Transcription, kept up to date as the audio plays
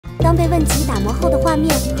当被问及打磨后的画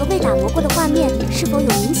面和未打磨过的画面是否有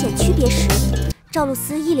明显区别时，赵露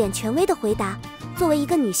思一脸权威地回答：“作为一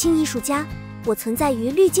个女性艺术家，我存在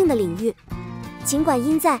于滤镜的领域。”尽管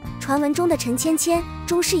因在传闻中的陈芊芊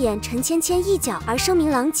中饰演陈芊芊一角而声名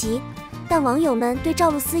狼藉，但网友们对赵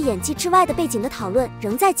露思演技之外的背景的讨论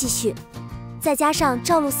仍在继续。再加上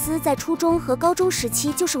赵露思在初中和高中时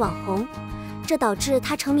期就是网红，这导致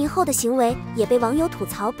她成名后的行为也被网友吐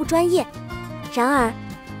槽不专业。然而，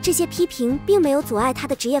这些批评并没有阻碍她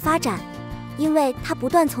的职业发展，因为她不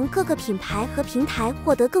断从各个品牌和平台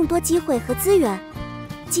获得更多机会和资源。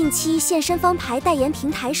近期现身方牌代言平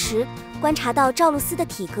台时，观察到赵露思的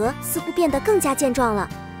体格似乎变得更加健壮了，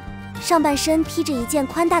上半身披着一件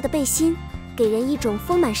宽大的背心，给人一种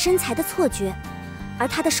丰满身材的错觉，而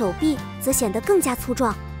她的手臂则显得更加粗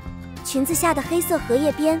壮。裙子下的黑色荷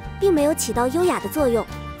叶边并没有起到优雅的作用，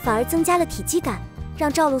反而增加了体积感，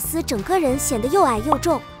让赵露思整个人显得又矮又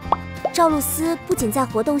重。赵露思不仅在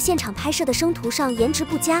活动现场拍摄的生图上颜值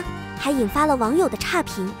不佳，还引发了网友的差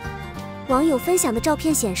评。网友分享的照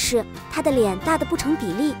片显示，她的脸大得不成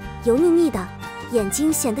比例，油腻腻的，眼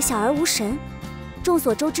睛显得小而无神。众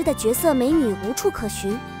所周知的绝色美女无处可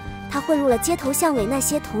寻，她混入了街头巷尾那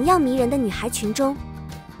些同样迷人的女孩群中，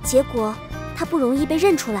结果她不容易被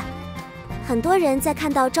认出来。很多人在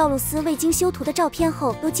看到赵露思未经修图的照片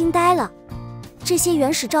后都惊呆了，这些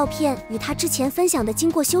原始照片与她之前分享的经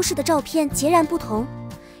过修饰的照片截然不同，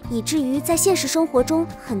以至于在现实生活中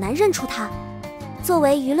很难认出她。作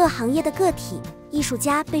为娱乐行业的个体，艺术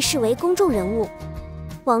家被视为公众人物。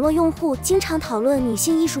网络用户经常讨论女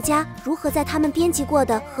性艺术家如何在她们编辑过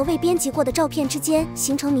的和未编辑过的照片之间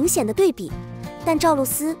形成明显的对比，但赵露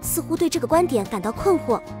思似乎对这个观点感到困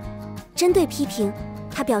惑。针对批评，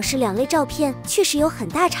她表示两类照片确实有很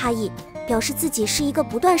大差异，表示自己是一个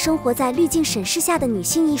不断生活在滤镜审视下的女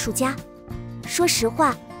性艺术家。说实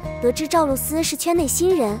话，得知赵露思是圈内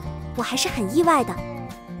新人，我还是很意外的。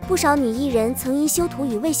不少女艺人曾因修图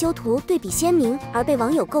与未修图对比鲜明而被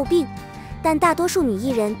网友诟病，但大多数女艺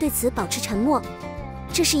人对此保持沉默。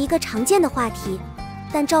这是一个常见的话题，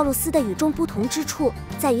但赵露思的与众不同之处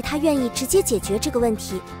在于她愿意直接解决这个问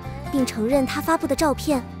题，并承认她发布的照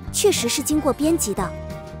片确实是经过编辑的。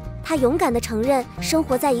她勇敢地承认生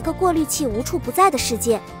活在一个过滤器无处不在的世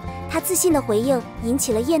界，她自信的回应引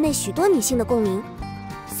起了业内许多女性的共鸣。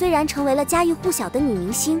虽然成为了家喻户晓的女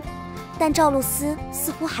明星，但赵露思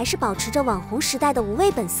似乎还是保持着网红时代的无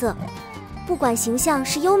畏本色。不管形象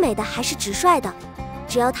是优美的还是直率的，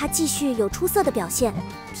只要她继续有出色的表现，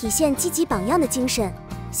体现积极榜样的精神，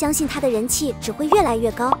相信她的人气只会越来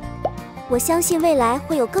越高。我相信未来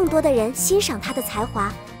会有更多的人欣赏她的才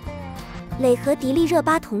华。磊和迪丽热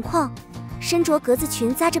巴同框，身着格子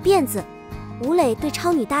裙扎着辫子，吴磊对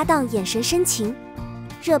超女搭档眼神深情。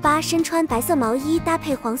热巴身穿白色毛衣搭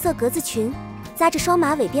配黄色格子裙，扎着双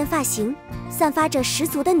马尾辫发型，散发着十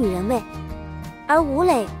足的女人味。而吴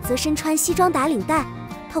磊则身穿西装打领带，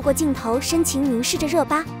透过镜头深情凝视着热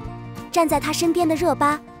巴。站在他身边的热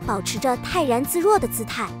巴保持着泰然自若的姿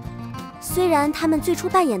态。虽然他们最初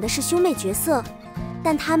扮演的是兄妹角色，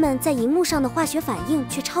但他们在荧幕上的化学反应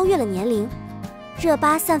却超越了年龄。热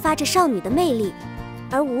巴散发着少女的魅力，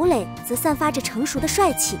而吴磊则散发着成熟的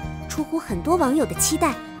帅气，出乎很多网友的期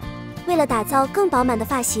待。为了打造更饱满的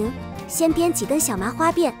发型，先编几根小麻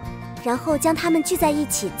花辫，然后将它们聚在一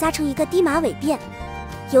起扎成一个低马尾辫，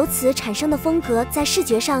由此产生的风格在视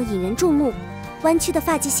觉上引人注目。弯曲的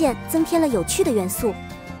发际线增添了有趣的元素。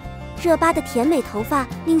热巴的甜美头发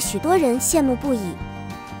令许多人羡慕不已。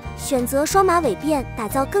选择双马尾辫，打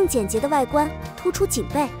造更简洁的外观，突出颈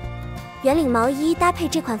背。圆领毛衣搭配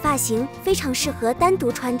这款发型非常适合单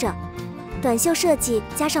独穿着。短袖设计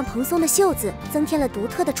加上蓬松的袖子，增添了独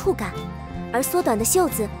特的触感。而缩短的袖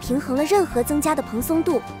子平衡了任何增加的蓬松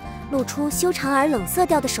度，露出修长而冷色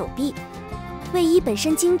调的手臂。卫衣本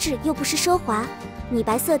身精致又不失奢华，米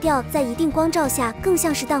白色调在一定光照下更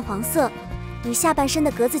像是淡黄色，与下半身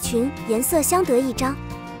的格子裙颜色相得益彰。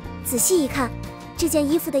仔细一看，这件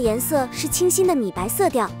衣服的颜色是清新的米白色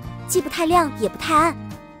调，既不太亮也不太暗。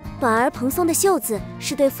短而蓬松的袖子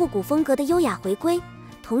是对复古风格的优雅回归，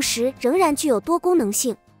同时仍然具有多功能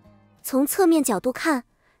性。从侧面角度看，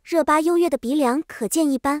热巴优越的鼻梁可见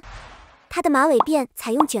一斑，她的马尾辫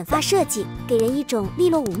采用卷发设计，给人一种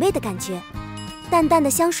利落妩媚的感觉。淡淡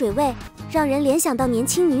的香水味让人联想到年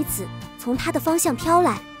轻女子从她的方向飘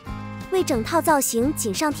来。为整套造型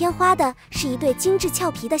锦上添花的是一对精致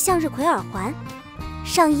俏皮的向日葵耳环，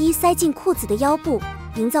上衣塞进裤子的腰部，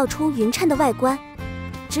营造出匀称的外观。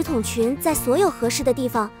直筒裙在所有合适的地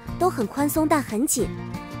方都很宽松但很紧，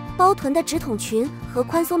包臀的直筒裙和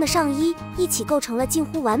宽松的上衣一起构成了近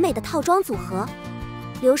乎完美的套装组合。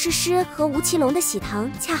刘诗诗和吴奇隆的喜糖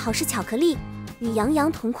恰好是巧克力，与杨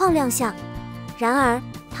洋同框亮相。然而，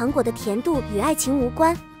糖果的甜度与爱情无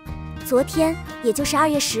关。昨天，也就是2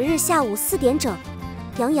月10日下午4点整，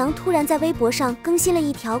杨洋突然在微博上更新了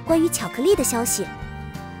一条关于巧克力的消息：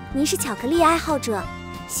您是巧克力爱好者，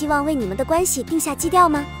希望为你们的关系定下基调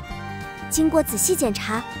吗？经过仔细检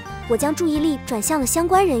查，我将注意力转向了相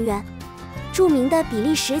关人员。著名的比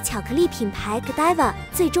利时巧克力品牌 Godiva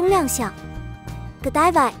最终亮相。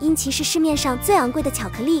Godiva 因其是市面上最昂贵的巧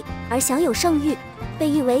克力而享有盛誉，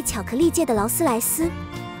被誉为巧克力界的劳斯莱斯。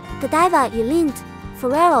Godiva 与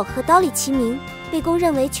Lindt、Ferrero 和 Dolly 齐名，被公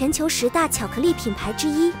认为全球10大巧克力品牌之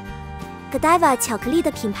一。Godiva 巧克力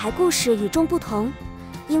的品牌故事与众不同，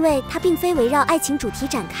因为它并非围绕爱情主题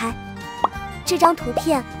展开。这张图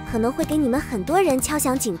片可能会给你们很多人敲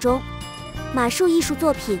响警钟。马术艺术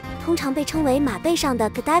作品通常被称为马背上的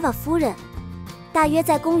Godiva 夫人。大约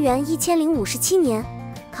在公元1057年，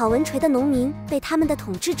考文垂的农民被他们的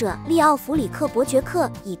统治者利奥弗里克伯爵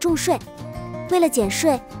克以重税。为了减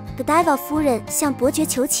税， Godiva 夫人向伯爵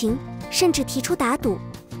求情，甚至提出打赌，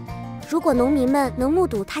如果农民们能目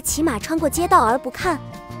睹他骑马穿过街道而不看，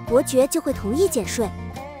伯爵就会同意减税。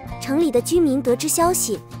城里的居民得知消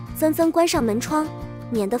息，纷纷关上门窗，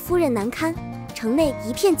免得夫人难堪。城内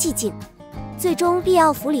一片寂静。最终，利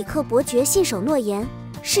奥弗里克伯爵信守诺言。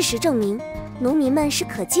事实证明，农民们是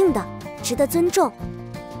可敬的，值得尊重。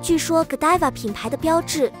据说 Godiva 品牌的标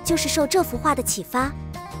志就是受这幅画的启发。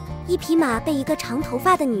一匹马被一个长头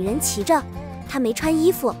发的女人骑着，她没穿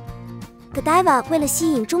衣服。Godiva 为了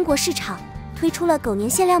吸引中国市场，推出了狗年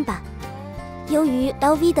限量版。由于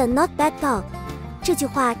LV 的 Not Bad Dog 这句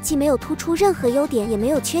话既没有突出任何优点，也没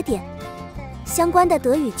有缺点。相关的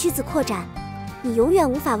德语句子扩展，你永远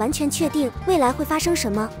无法完全确定未来会发生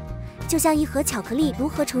什么，就像一盒巧克力如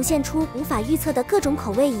何呈现出无法预测的各种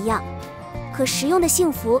口味一样。可食用的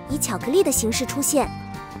幸福以巧克力的形式出现，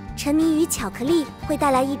沉迷于巧克力会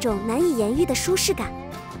带来一种难以言喻的舒适感。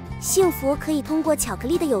幸福可以通过巧克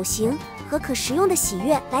力的有形和可食用的喜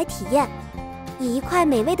悦来体验。以一块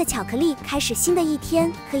美味的巧克力开始新的一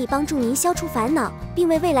天，可以帮助您消除烦恼，并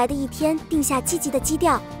为未来的一天定下积极的基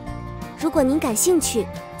调。如果您感兴趣，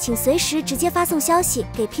请随时直接发送消息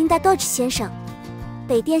给 Pinda Dodge 先生。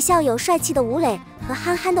北电校友帅气的吴磊和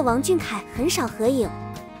憨憨的王俊凯很少合影。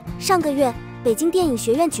上个月，北京电影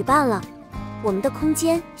学院举办了我们的空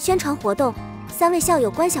间宣传活动，3位校友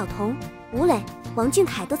关晓彤、吴磊、王俊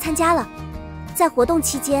凯都参加了。在活动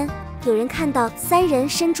期间，有人看到3人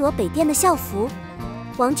身着北电的校服，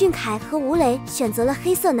王俊凯和吴磊选择了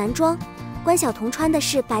黑色男装，关晓彤穿的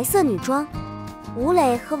是白色女装。吴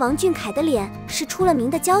磊和王俊凯的脸是出了名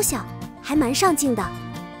的娇小，还蛮上镜的。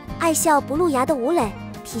爱笑不露牙的吴磊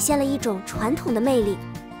体现了一种传统的魅力，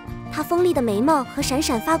他锋利的眉毛和闪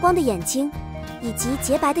闪发光的眼睛，以及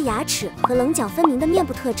洁白的牙齿和棱角分明的面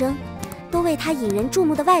部特征，都为他引人注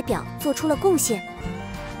目的外表做出了贡献。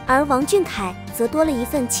而王俊凯则多了一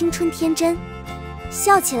份青春天真，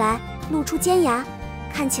笑起来露出尖牙，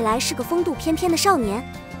看起来是个风度翩翩的少年。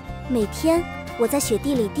每天我在雪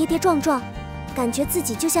地里跌跌撞撞，感觉自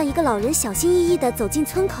己就像一个老人小心翼翼地走进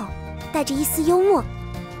村口，带着一丝幽默。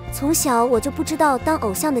从小我就不知道当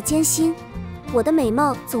偶像的艰辛，我的美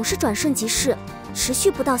貌总是转瞬即逝，持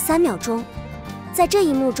续不到3秒钟。在这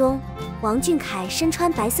一幕中，王俊凯身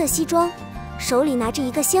穿白色西装，手里拿着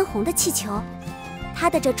一个鲜红的气球，他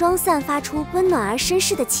的这装散发出温暖而绅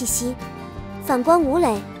士的气息。反观吴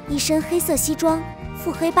磊，一身黑色西装，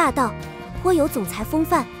腹黑霸道，颇有总裁风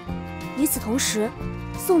范。与此同时，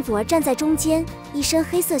宋祖儿站在中间，一身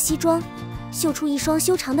黑色西装，秀出一双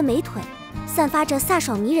修长的美腿，散发着飒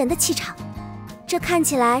爽迷人的气场。这看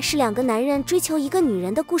起来是2个男人追求一个女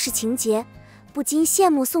人的故事情节，不禁羡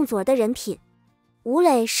慕宋祖儿的人品。吴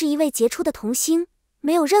磊是一位杰出的童星，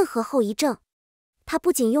没有任何后遗症。他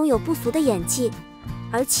不仅拥有不俗的演技，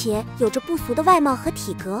而且有着不俗的外貌和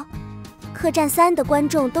体格。客栈3的观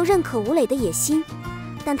众都认可吴磊的野心，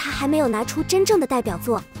但他还没有拿出真正的代表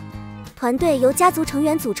作。团队由家族成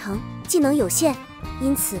员组成，技能有限，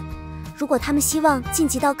因此如果他们希望晋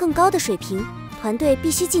级到更高的水平，团队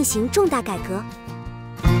必须进行重大改革。